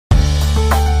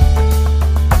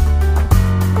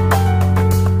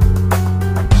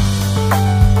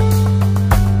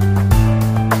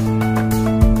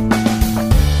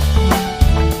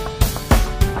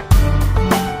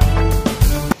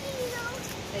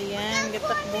ayan,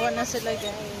 gatakbuhan na sila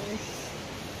guys.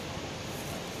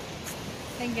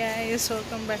 Hey guys,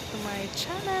 welcome back to my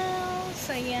channel.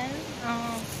 So ayan,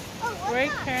 we're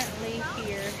currently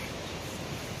here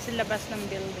sa labas ng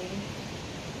building.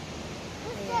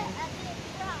 Ayan.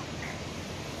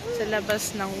 Sa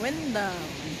labas ng Wyndham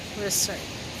Resort.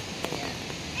 Ayan.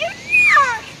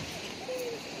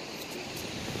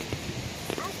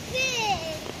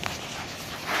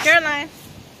 Caroline!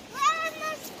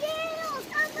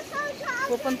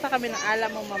 Pupunta kami ng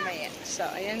Alamo mamaya. So,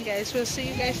 ayan guys. We'll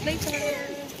see you guys later.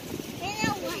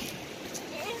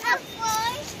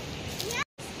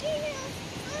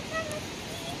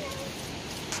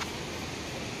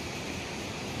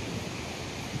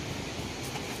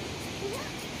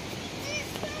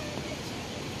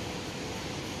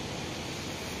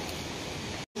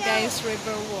 Guys,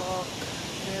 Riverwalk.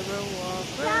 Riverwalk.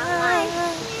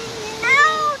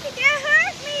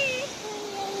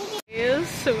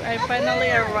 So I finally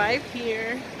arrived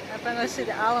here. I finally see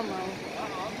the Alamo.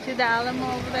 See the Alamo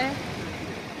over there?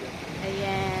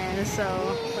 Ayan. So,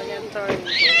 we're gonna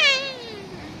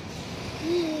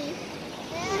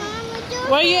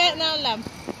Where you at now, Lam?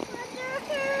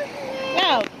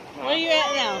 No. Where you at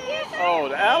now? Oh,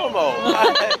 the Alamo.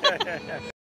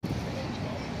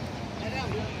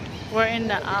 We're in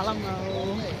the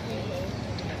Alamo.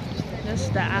 This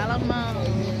is the Alamo.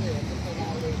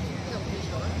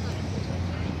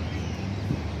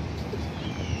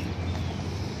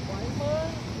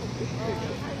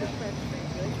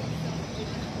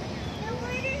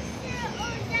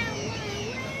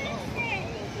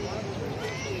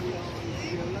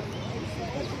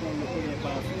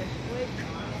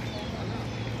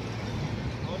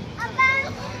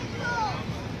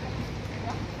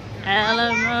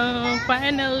 Alamo,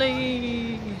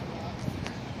 finally!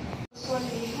 Someone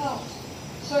needed help.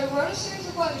 So I wrote a series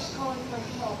of letters calling for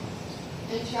help.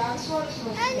 And John Suarez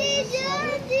was on the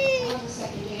second day of the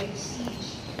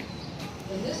siege.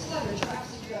 And this letter tracks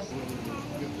the dress.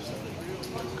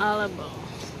 Alamo.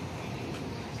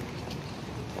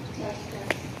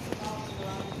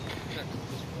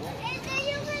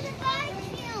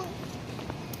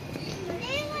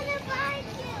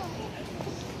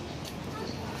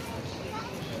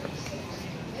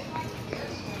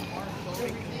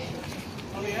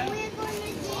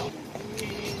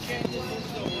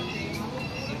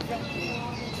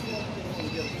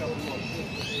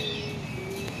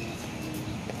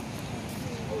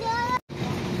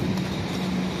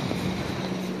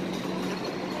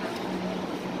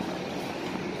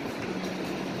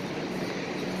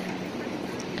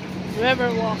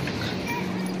 Riverwalk.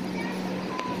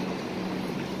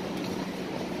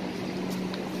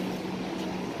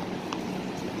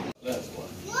 That's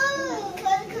one. Whoa!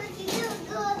 Because you don't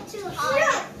go up too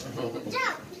high.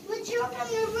 Jump! We're jumping on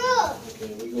the road.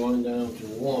 Okay, we're going down to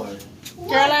one.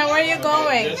 Caroline, where are you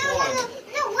going? Just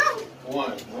one.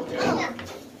 One.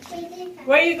 Okay.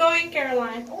 Where are you going,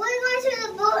 Caroline? We're going to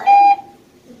the boat.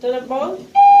 To the boat?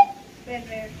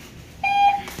 Where?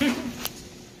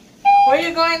 Where are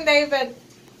you going, David?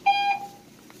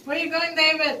 Where are you going,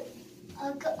 David?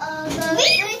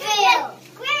 Greenfield.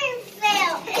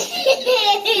 Greenfield.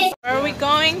 Where are we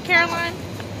going, Caroline?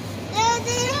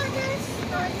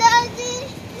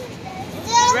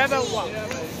 Riverwalk.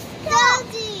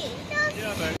 Daddy.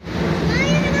 Yeah, baby. Now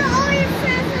you're going to all your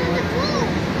friends on the boat.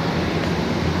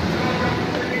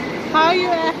 How are you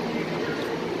at?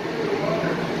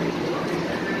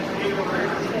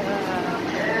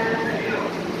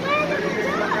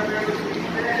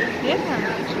 Yeah.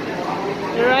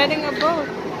 You're riding a boat.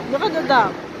 Look at the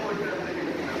dog.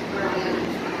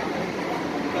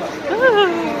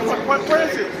 Where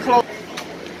is it? Close.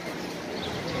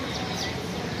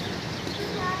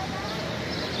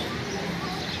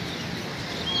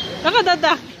 Look at the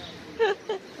duck.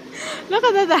 Look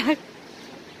at the duck.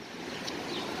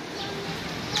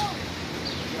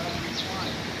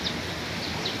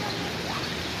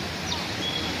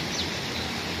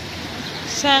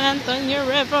 San Antonio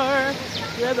River.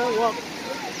 Riverwalk.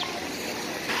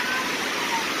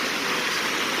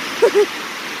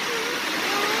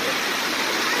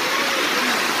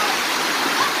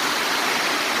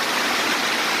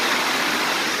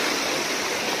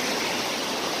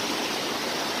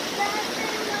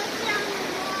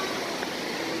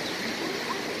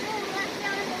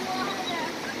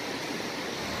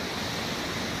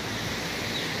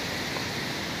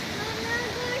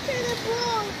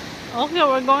 Okay,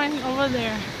 we're going over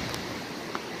there.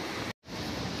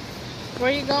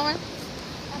 Where are you going?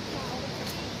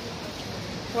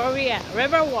 Where are we at?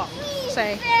 Riverwalk.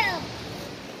 Say.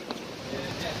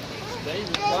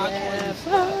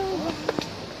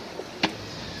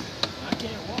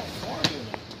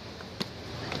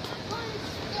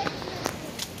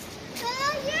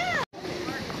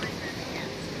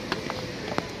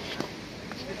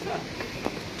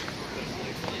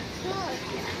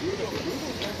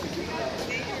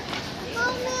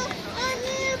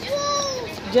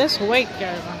 Just wait,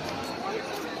 Caroline.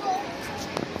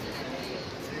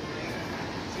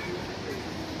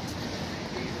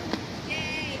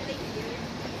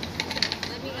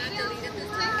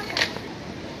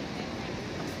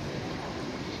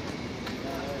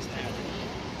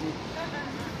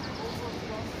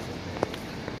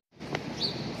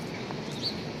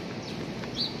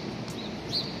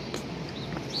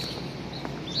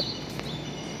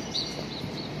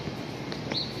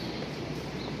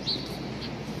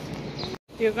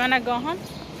 You're gonna go home?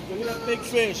 Look at that big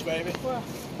fish, baby.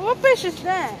 What fish is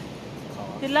that?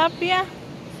 Tilapia?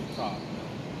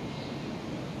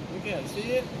 Look at it.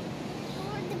 See it?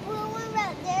 The blue one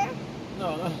right there.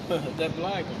 No, that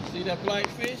black one. See that black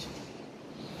fish?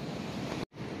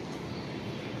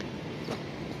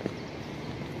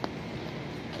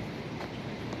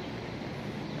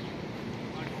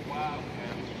 Like a wild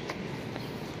cabbage.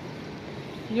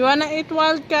 You wanna eat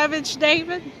wild cabbage,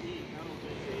 David?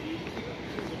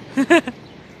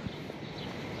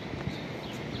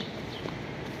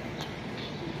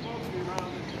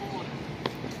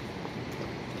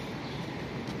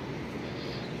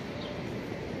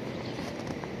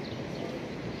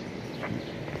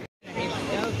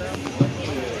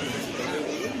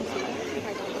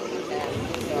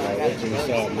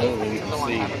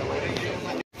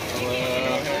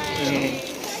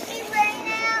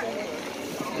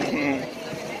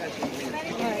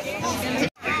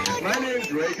 My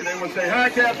name's Ray. Can anyone say hi,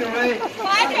 Captain Ray?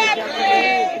 Hi, Captain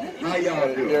Ray. How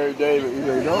y'all doing? Gary David,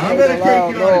 I'm going to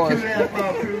take you on a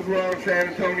 2.5-mile cruise around San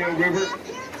Antonio River.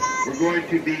 We're going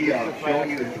to be showing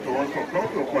you the historical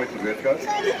cultural points of interest.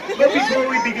 But before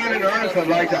we begin in earnest, I'd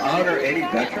like to honor any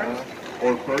veterans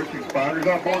or first responders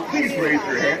on board. Please raise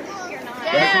your hand.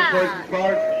 Veterans, first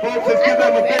responders. Folks, let's give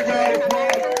them a big round of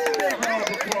applause. Big round of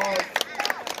applause.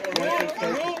 Veterans,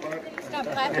 first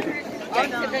responders.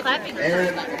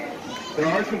 And there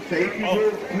are some safety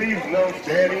rules. Please, no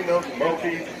standing, no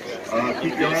smoking.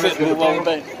 Keep your eyes on the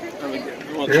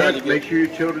phone. Parents, make sure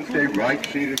your children stay right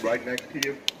seated right next to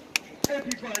you. If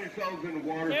you find yourselves in the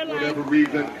water for whatever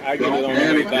reason, don't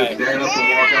panic, just stand up and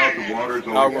walk out. The water's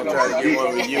over. I was going to try to get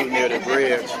one with you near the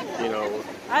bridge, you know.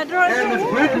 I drove And this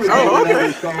bridge we're going on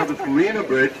is called the Selena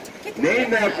Bridge,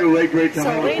 named after the late great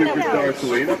Hollywood superstar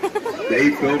Selena. They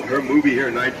filmed her movie here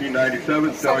in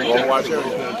 1997, starring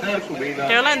Selena.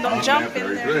 Caroline, don't on jump that in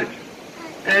very there. bridge.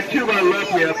 And to my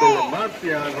left, we have the La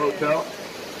Mancion Hotel,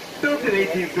 built in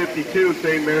 1852,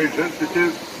 St. Mary's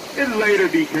Institute. It later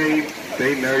became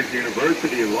St. Mary's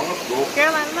University and Law School.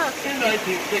 Caroline, look. In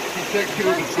 1966,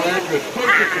 two of its graduates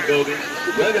purchased the building,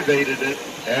 renovated it,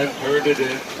 and turned it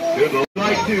into the...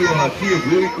 I'd like to see a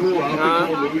really cool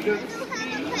optical illusion.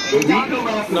 When we come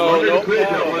out from under the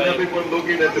bridge, I want everyone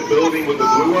looking at the building with the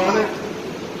blue on it,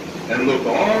 and look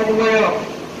all the way up.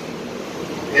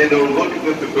 And don't look as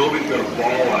if the building's going to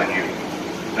fall on you.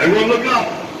 Everyone look up.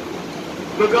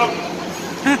 Look up.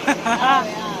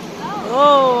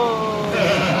 Oh.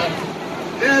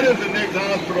 That is the Nick's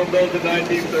Hospital built in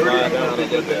 1930. I don't know if they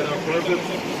did that on purpose.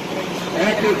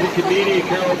 Actress and comedian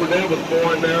Carol Burnett was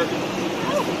born there.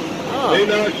 They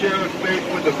now share a space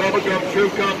with the Bubblegum Shoe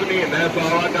Company, and that's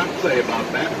all I got to say about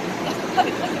that.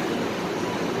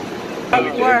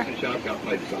 Where? The shop got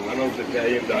Paisano's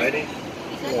Italian Dining.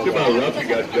 It's about rough. You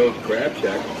got Joe's Crab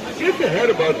Shack. Just ahead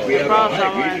of us, we have the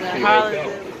Hyatt Regency Hotel.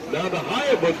 Now, the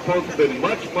Hyatt was supposed to have been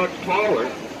much, much taller,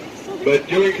 but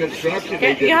during construction,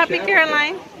 they did You happy, shaft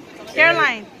Caroline?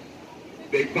 Caroline.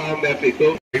 They found that they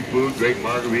built great food, great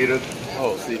margaritas.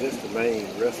 Oh, see, this is the main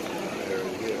restaurant area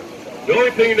here. The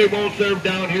only thing they won't serve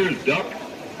down here is duck.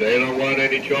 They don't want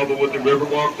any trouble with the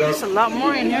Riverwalk ducks. There's a lot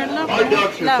more in here. Look. Our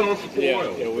ducks are so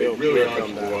spoiled. Yeah, They really are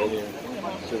spoiled.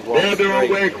 They have their own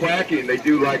way of quacking. They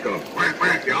do like a quack,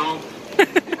 quack, y'all.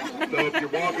 So if you're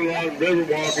walking along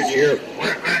Riverwalk and you hear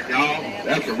quack, quack, y'all,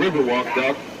 that's a Riverwalk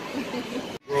duck.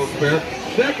 World's Fair.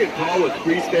 Second tallest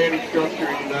freestanding structure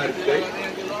in the United States.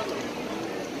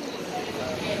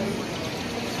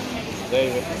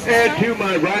 And to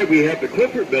my right, we have the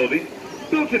Clifford Building,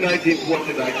 built in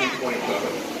 1920 to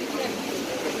 1927.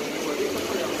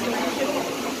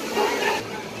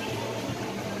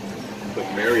 The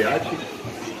mariachi.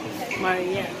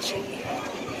 Mariachi.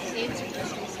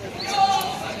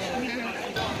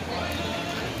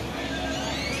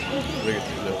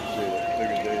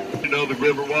 You know the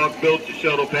Riverwalk built the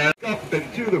shuttle path. Up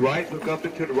and to the right, look up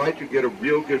and to the right, you get a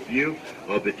real good view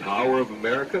of the Tower of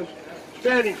America.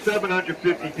 Standing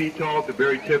 750 feet tall at the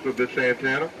very tip of this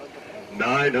antenna.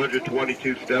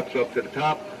 922 steps up to the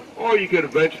top. Or you could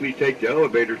eventually take the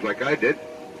elevators like I did.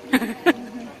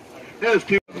 There's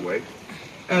two, by the way.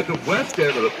 At the west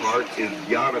end of the park is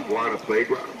Yana Guana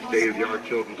Playground, state-of-the-art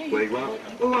children's playground,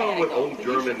 along with old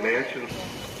German mansions.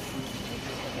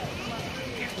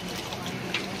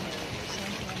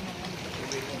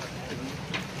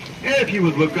 And if you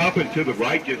would look up and to the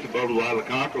right, just above the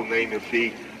Lalacaco name, you'll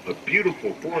see a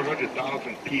beautiful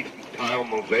 400,000-piece tile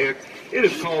mosaic. It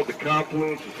is called the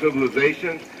Confluence of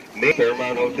Civilizations,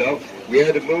 Fairmont Hotel. We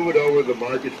had to move it over the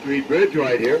Market Street Bridge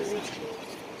right here.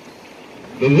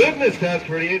 The litmus test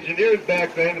for the engineers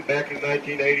back then, back in the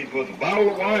 1980s, was a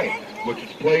bottle of wine, which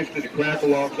was placed in the crack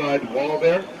alongside the wall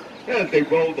there. As they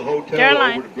rolled the hotel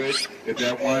over the bridge, if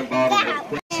that wine bottle was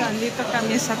cracked. So, dito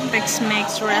kami sa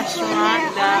Tex-Mex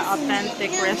restaurant, the authentic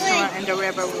restaurant in the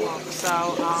Riverwalk.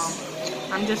 So,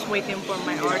 I'm just waiting for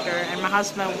my order, and my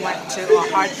husband went to a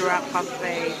Hard Rock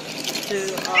Cafe to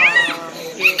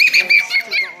get his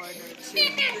to-go order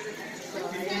too. So,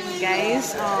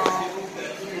 guys,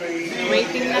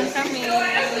 waiting lang kami.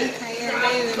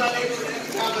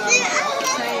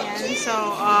 So,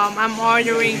 I'm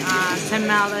ordering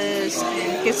tamales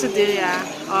and quesadilla.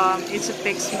 It's a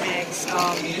Tex-Mex,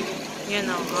 you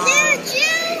know,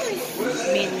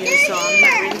 menu. So I'm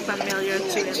not really familiar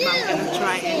to it, but I'm gonna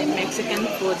try any Mexican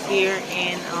food here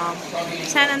in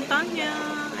San Antonio.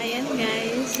 Ayan,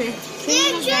 guys. Say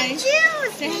hello, guys.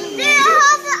 Say hello.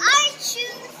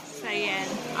 So, ayan.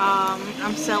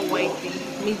 I'm still waiting.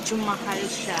 Medyo mahal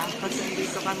siya kasi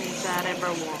dito kami sa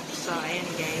Riverwalk. So, ayan,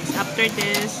 guys.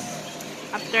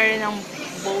 After ng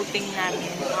boating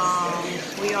namin,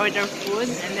 we order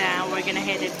food and then we're gonna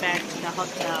head it back to the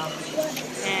hotel.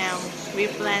 And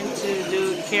we plan to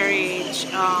do carriage,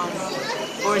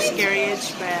 horse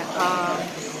carriage, but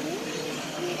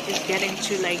it's getting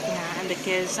too late now and the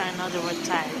kids, I know they were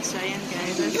tired. So, ayan,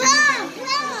 guys.